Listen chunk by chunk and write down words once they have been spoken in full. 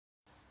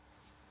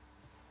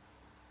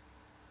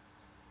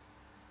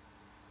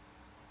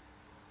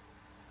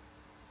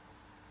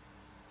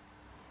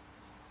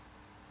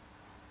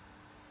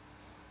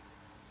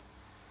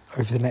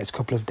over the next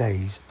couple of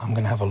days, I'm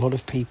going to have a lot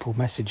of people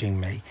messaging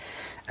me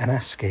and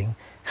asking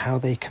how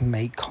they can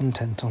make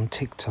content on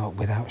TikTok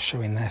without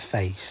showing their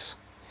face.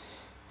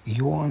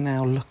 You are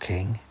now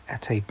looking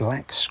at a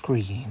black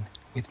screen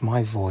with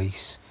my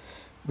voice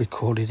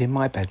recorded in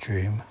my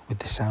bedroom with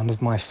the sound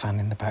of my fan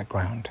in the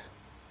background.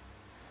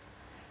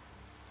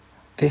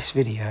 This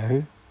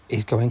video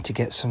is going to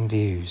get some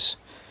views.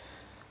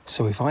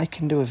 So if I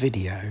can do a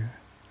video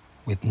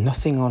with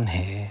nothing on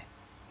here,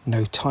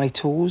 no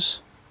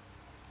titles,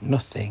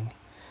 nothing,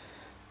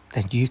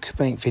 then you could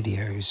make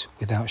videos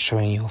without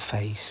showing your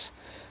face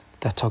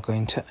that are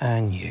going to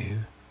earn you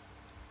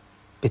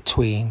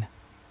between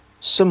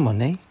some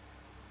money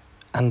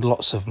and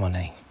lots of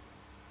money.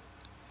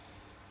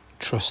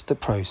 Trust the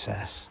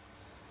process.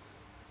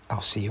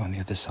 I'll see you on the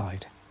other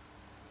side.